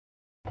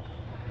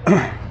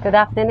Good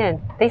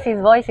afternoon. This is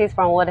Voices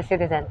from World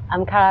Citizen.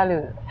 I'm Cara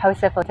Lu,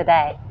 host for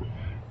today.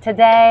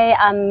 Today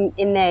I'm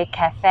in a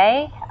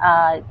cafe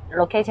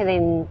located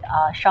in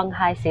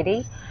Shanghai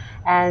City,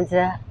 and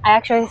I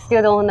actually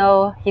still don't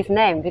know his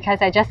name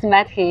because I just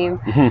met him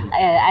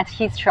at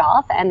his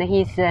shop, and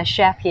he's a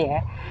chef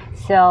here.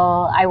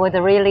 So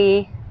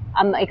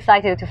I'm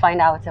excited to find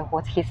out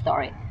what's his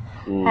story.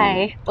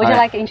 Hi, would you Hi.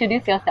 like to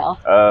introduce yourself?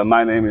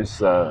 My name is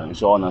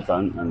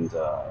Jonathan, and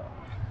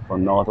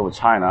from north of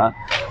China,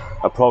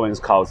 a province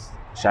called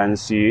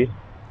Shanxi.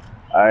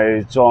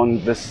 I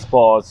joined this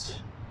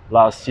sport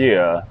last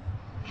year,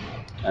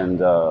 and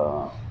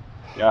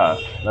yeah,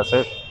 that's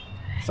it.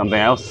 Something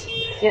else?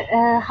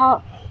 Yeah,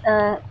 how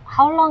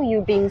long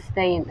you been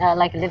staying,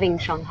 living in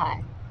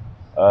Shanghai?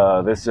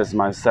 This is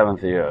my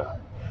 7th year.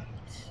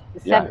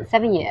 Yeah.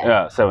 7 years.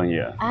 Yeah, 7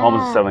 years.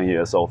 Almost Ah. 7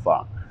 years so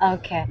far.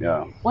 Okay.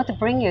 Yeah. What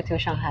bring you to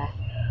Shanghai?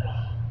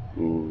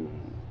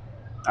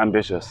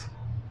 Ambitious.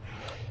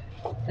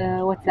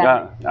 What's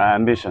that? Yeah,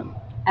 ambition.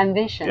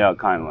 Ambition. Yeah,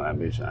 kind of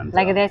ambition. And,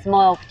 Like there's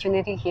more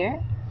opportunity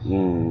here.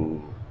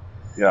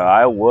 Yeah,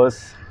 I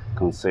was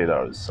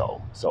considered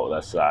so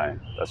that's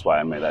why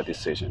I made that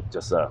decision.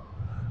 Just a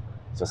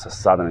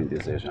sudden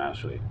decision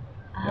actually.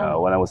 Yeah,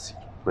 when I was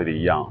pretty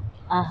young,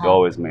 you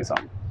always make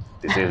some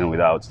decision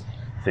without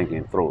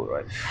thinking through,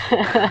 right?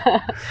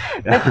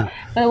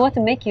 But what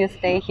make you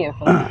stay here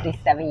for these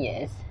 7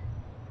 years?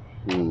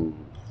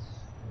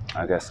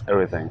 I guess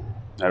everything,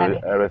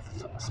 every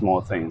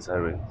small things,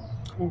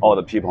 all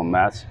the people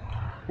met,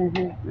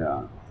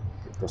 yeah,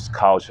 those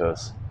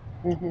cultures,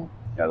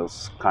 yeah,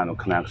 those kind of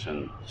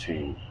connection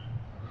between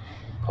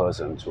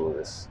person to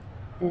this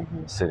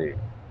city.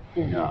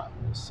 Yeah,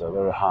 it's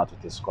very hard to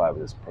describe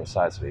this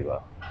precisely,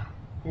 but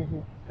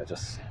I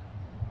just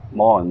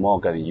more and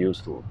more getting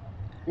used to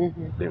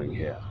living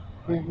here.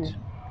 Right?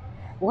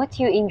 What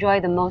do you enjoy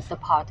the most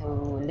part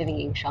of living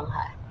in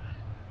Shanghai?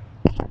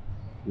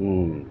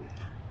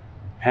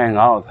 Hang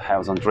out,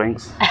 have some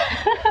drinks.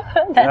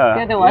 That's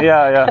a good one.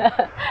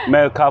 Yeah.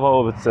 Met a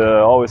couple, but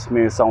always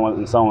meet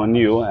someone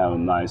new, have a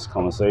nice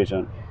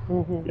conversation.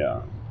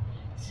 Yeah.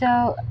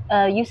 So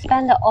you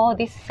spent all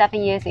these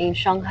 7 years in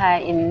Shanghai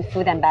in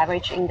food and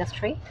beverage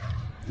industry?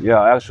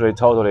 Yeah, actually,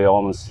 totally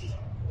almost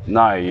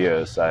 9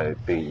 years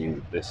I've been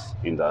in this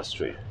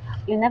industry.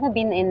 You never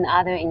been in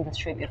other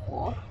industry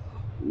before?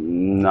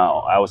 No,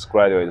 I was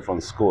graduated from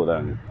school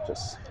then.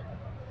 Just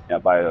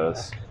by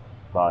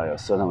a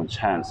certain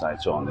chance, I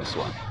joined this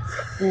one.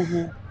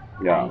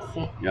 Yeah, I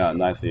see. yeah,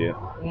 9th year.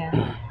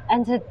 Yeah,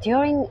 and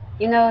during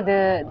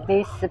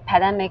this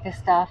pandemic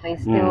stuff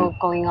is still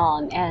going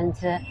on, and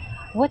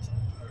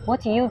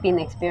what you been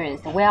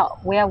experienced?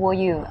 Where were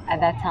you at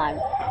that time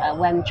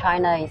when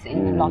China is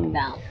in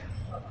lockdown?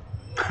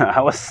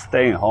 I was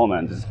staying home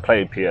and just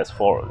play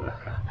PS4.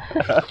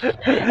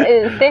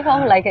 Stay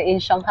home like in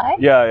Shanghai?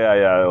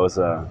 Yeah. It was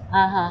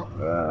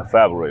Uh-huh.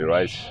 February,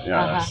 right?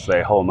 Yeah,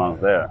 stay whole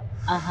month there.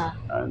 Uh-huh.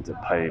 And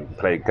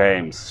play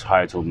games,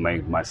 try to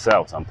make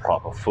myself some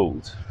proper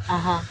food.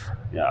 Uh-huh.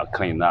 Yeah,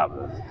 clean up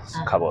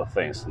a couple of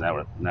things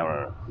never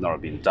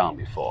been done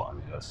before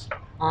because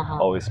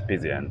always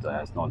busy and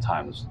has no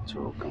time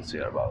to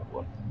consider about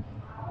what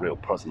real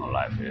personal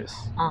life is.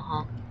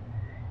 Uh-huh.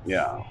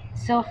 Yeah.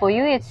 So for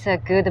you, it's a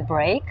good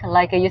break.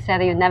 Like you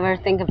said, you never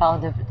think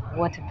about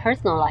what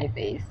personal life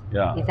is.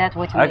 Yeah. Is that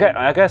what you mean?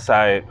 I guess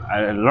I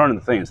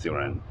learned things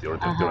during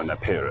that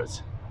period.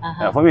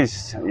 Yeah, for me,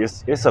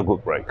 it's a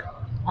good break.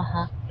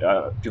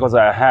 Because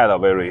I had a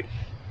very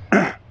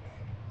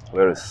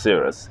very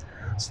serious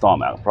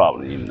stomach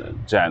problem in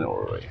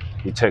January.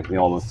 It took me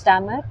almost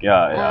Stomach?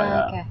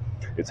 yeah. Okay.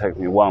 It took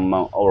me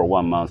over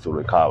 1 month to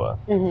recover.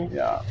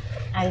 Yeah.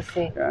 I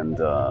see. And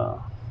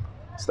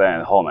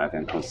staying at home, I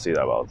can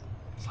consider about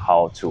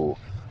how to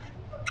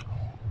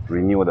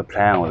renew the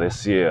plan for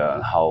this year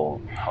and how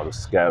to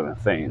schedule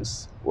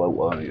things.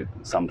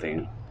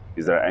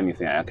 Is there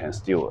anything I can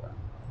still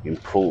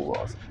improve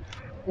or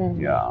something?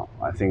 Yeah,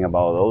 I think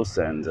about those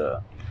and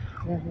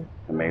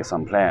make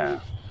some plan.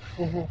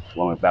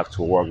 When we're back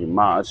to work in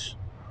March,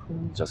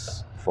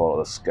 just follow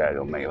the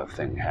schedule, make the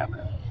thing happen.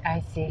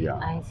 I see. Yeah.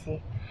 I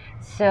see.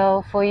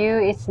 So for you,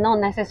 it's not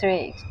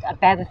necessarily a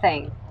bad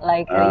thing.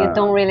 Like you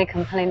don't really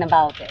complain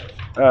about it.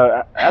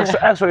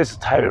 Actually, it's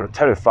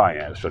terrifying.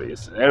 Actually,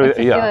 It's still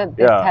a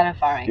bit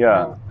terrifying.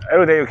 Yeah,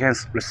 every day you can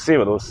receive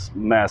those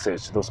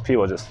messages. Those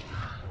people just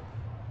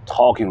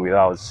talking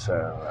without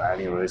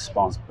any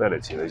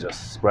responsibility. They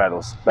just spread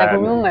those bad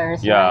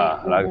rumors.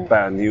 Yeah, right? like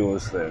bad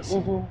news.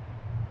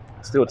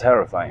 Still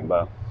terrifying,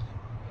 but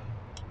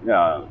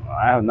yeah,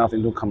 I have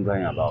nothing to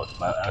complain about.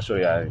 But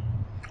actually, I've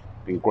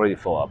been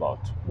grateful about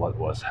what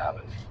was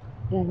happening.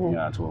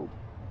 Yeah,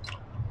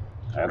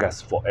 I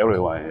guess for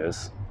everyone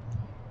is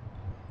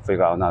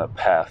figure out another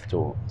path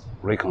to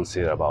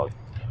reconsider about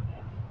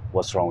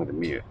what's wrong with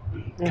me.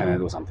 Can I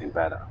do something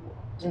better?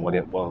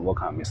 What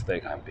kind of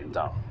mistake have been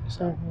done?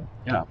 So,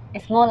 yeah.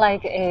 It's more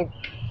like a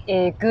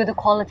a good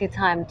quality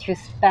time to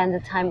spend the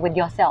time with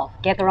yourself,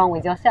 get along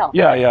with yourself.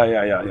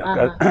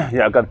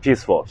 Yeah. Got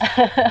peaceful.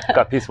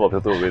 Got peaceful to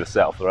do with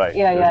self, right?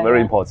 It's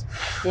very important.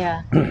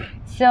 Yeah.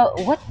 So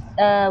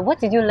what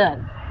did you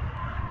learn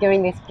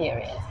during this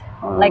period?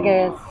 Like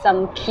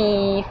some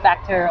key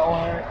factor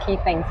or key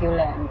things you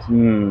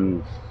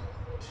learned?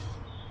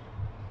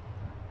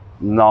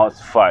 Not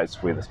fight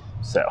with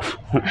self.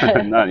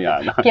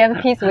 No.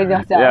 Get peace with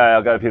yourself. Yeah,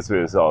 I got peace with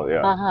yourself.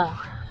 Yeah.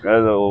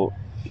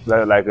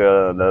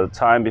 The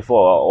time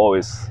before,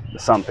 always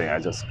something I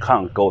just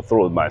can't go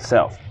through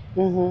myself.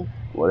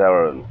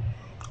 Whatever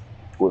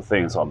good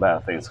things or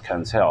bad things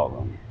can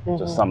tell.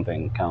 Just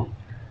something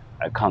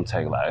I can't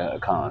take that. I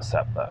can't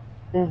accept that.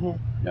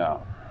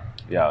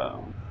 Yeah.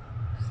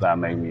 That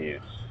made me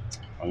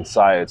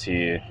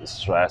anxiety,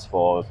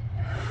 stressful.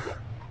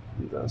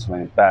 There's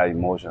many bad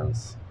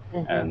emotions,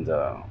 and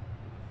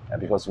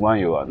because when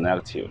you are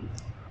negative,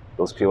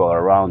 those people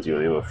around you,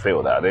 they will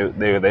feel that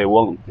they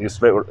won't. It's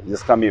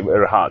gonna be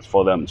very hard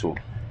for them to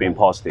be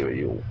positive with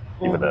you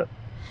if the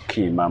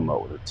key member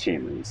of the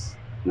team is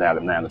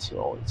negative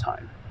all the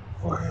time.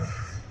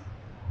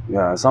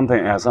 Yeah,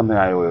 something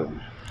I will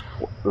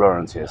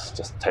learn is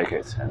just take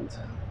it and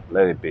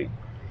let it be.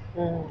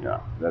 Yeah,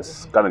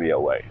 there's gotta be a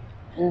way,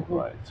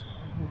 right?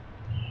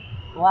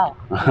 Wow,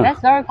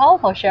 that's very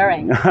powerful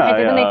sharing. I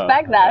didn't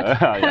expect that.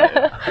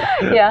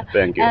 Yeah.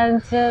 Thank you.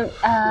 And so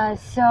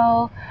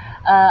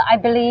I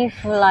believe,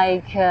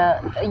 like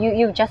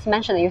you just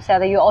mentioned, you said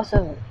that you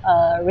also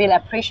really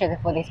appreciated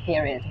for this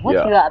period.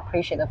 What do you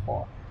appreciate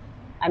for?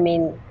 I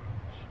mean,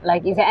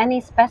 like, is there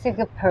any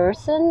specific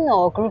person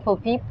or group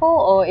of people,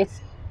 or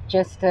it's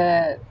just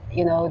the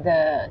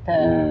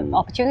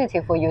opportunity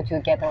for you to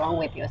get along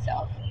with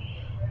yourself?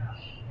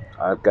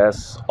 I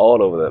guess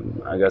all of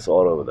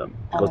them.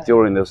 Because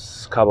during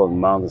this couple of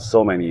months,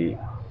 so many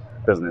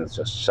businesses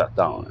just shut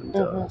down,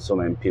 and so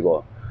many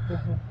people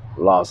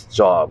lost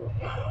job.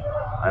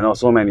 I know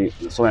so many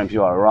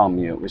people around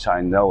me, which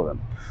I know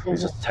them. They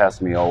just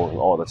test me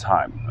all the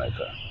time. Like,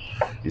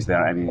 is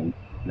there any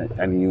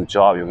new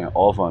job you can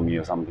offer me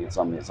or something? It's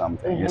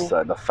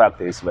the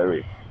fact is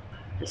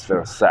it's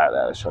very sad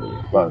actually.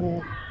 But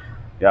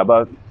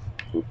but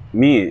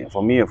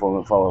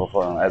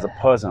for as a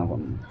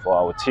person, for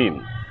our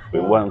team, we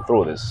went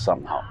through this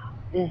somehow.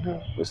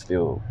 We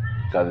still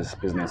got this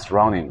business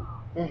running.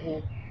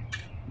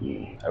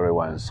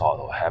 Everyone is sort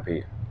of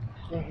happy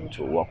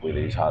to work with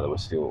each other. We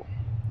still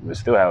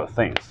have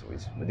things.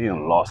 We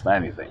didn't lost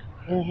anything.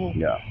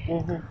 Yeah.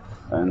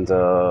 And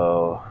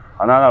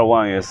another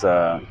one is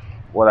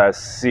what I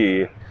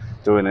see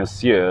during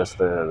these years.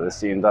 The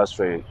sea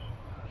industry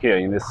here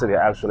in this city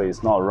actually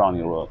is not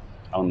running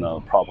on the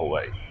proper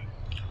way.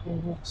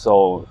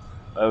 So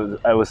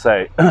I would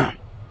say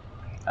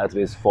at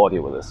least 40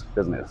 with this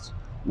business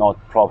not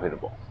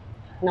profitable.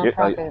 If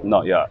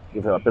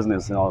a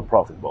business is not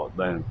profitable,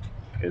 then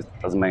it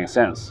doesn't make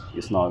sense.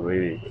 It's not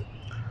really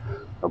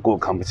a good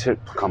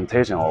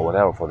competition or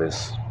whatever for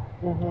this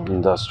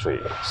industry.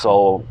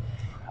 So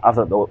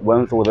after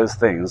went through these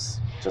things,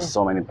 just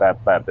so many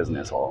bad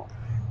business or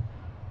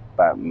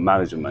bad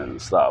management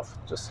stuff,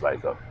 just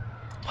like a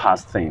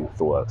pass thing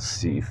through a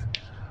sieve.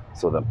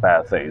 So the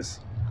bad things.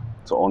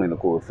 So only the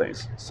good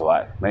things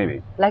survive,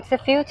 maybe. Like the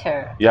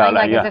future. Yeah,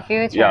 like the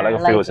future. Yeah, like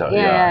a filter.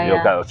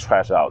 You gotta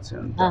trash out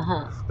and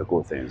the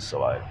good things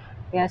survive.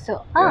 Yeah.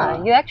 So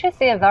you actually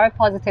see a very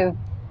positive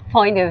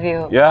point of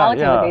view out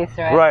of this,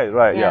 right?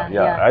 Right.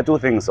 Yeah. I do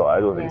think so.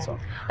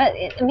 But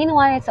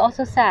meanwhile, it's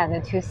also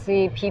sad to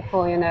see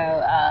people,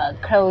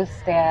 close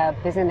their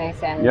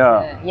business and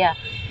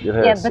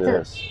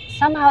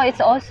somehow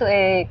it's also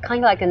a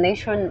kind of like a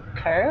natural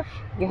curve.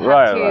 You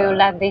have to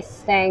let these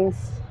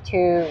things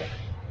to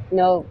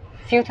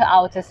filter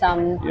out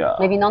some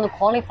maybe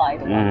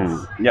non-qualified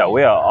ones. Yeah,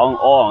 we are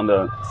all on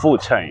the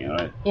food chain,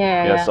 right?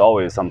 There's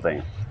always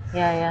something.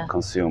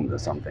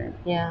 Consumed something.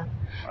 Yeah.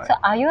 Right. So,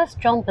 are you a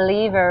strong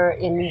believer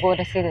in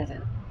border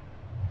citizen?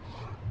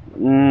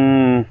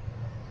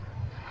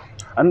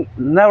 I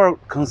never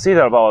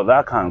considered about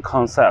that kind of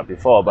concept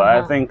before, but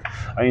I think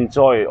I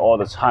enjoy all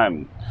the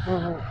time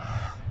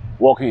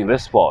working in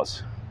this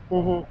sport.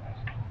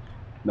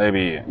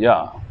 Maybe,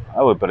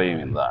 I would believe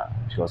in that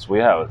because we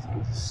have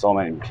so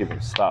many people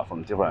start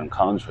from different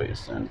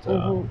countries, and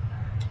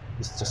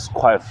it's just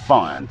quite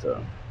fun.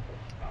 And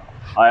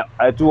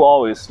I do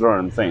always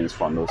learn things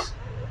from those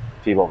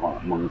people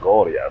from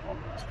Mongolia,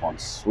 from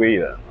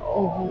Sweden,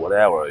 or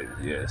whatever it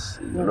is.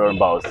 Learn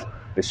about,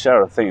 they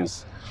share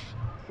things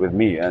with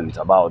me and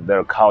about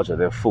their culture,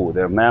 their food,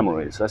 their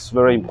memories. That's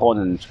very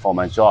important for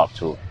my job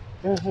to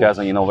get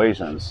some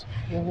innovations.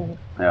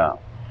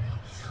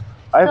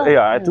 I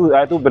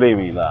do believe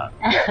in that.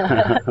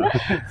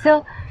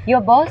 So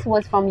your boss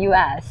was from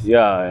US.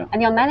 Yeah.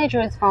 And your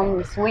manager is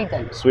from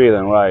Sweden.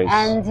 Sweden, right.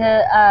 And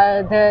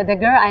the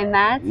girl I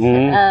met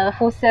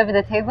who served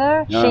the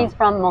table, she's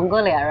from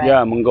Mongolia, right?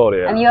 Yeah,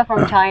 Mongolia. And you're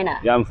from China.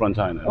 Yeah, I'm from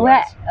China.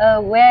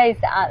 Where is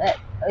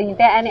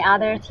there any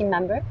other team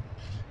member?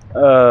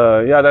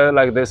 Yeah,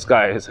 like this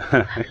guy is.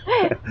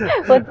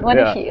 What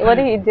Yeah.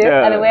 did he do?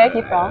 Yeah, And where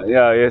he from?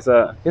 Yeah,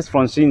 he's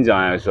from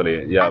Xinjiang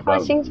actually. Yeah, From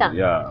but Xinjiang.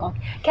 yeah, Okay.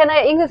 Can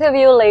I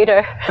interview you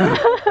later?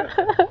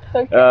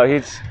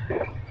 Okay.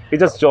 he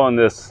just joined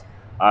us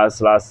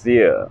last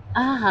year.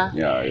 Uh-huh.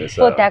 Yeah, it's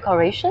For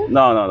decoration?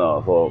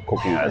 no, for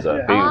cooking as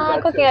a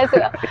big. Cooking as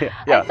well.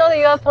 Yeah. I thought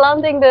you are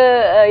planting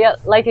the, yeah,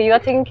 like you are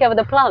taking care of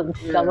the plants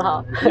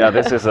somehow. Yeah,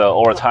 this is an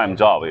all-time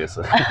job. Is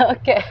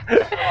Okay.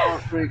 Our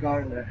free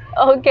gardener.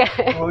 Okay.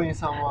 Growing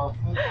some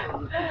food for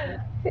the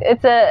people.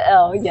 It's a,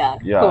 oh yeah.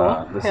 yeah,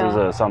 Cool. this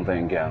Yeah. is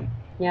something again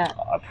Yeah.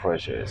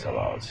 appreciate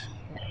about.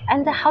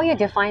 And how you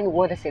define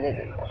water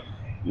citizen?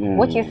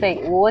 What do you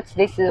think? What's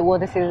this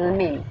water citizen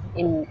mean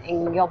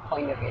in your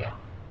point of view?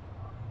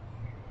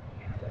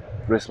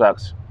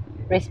 Respect.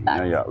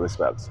 Respect. Yeah,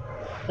 respect.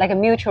 Like a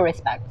mutual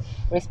respect.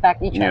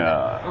 Respect each Yeah,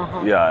 other.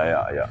 Uh-huh.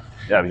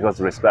 yeah. Because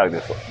respect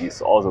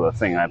is also the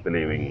thing I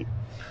believe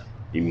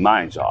in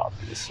my job.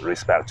 Is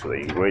respect to the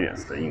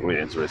ingredients. The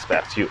ingredients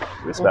respect you.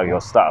 Respect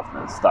your staff,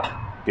 and staff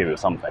give you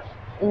something.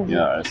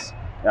 Yes.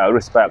 Yeah,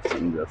 respect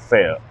and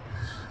fair.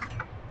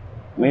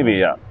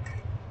 Maybe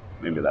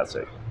that's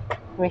it.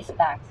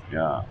 Respect.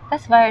 Yeah.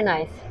 That's very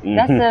nice.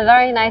 That's a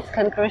very nice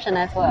conclusion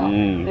as well.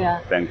 Yeah.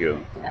 Thank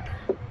you.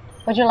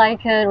 Would you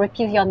like to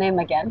repeat your name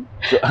again?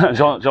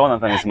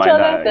 Jonathan is my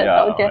Jonathan. name.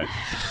 Yeah. Okay.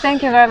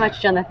 Thank you very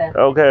much, Jonathan.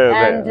 Okay.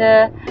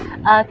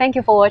 And thank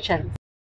you for watching.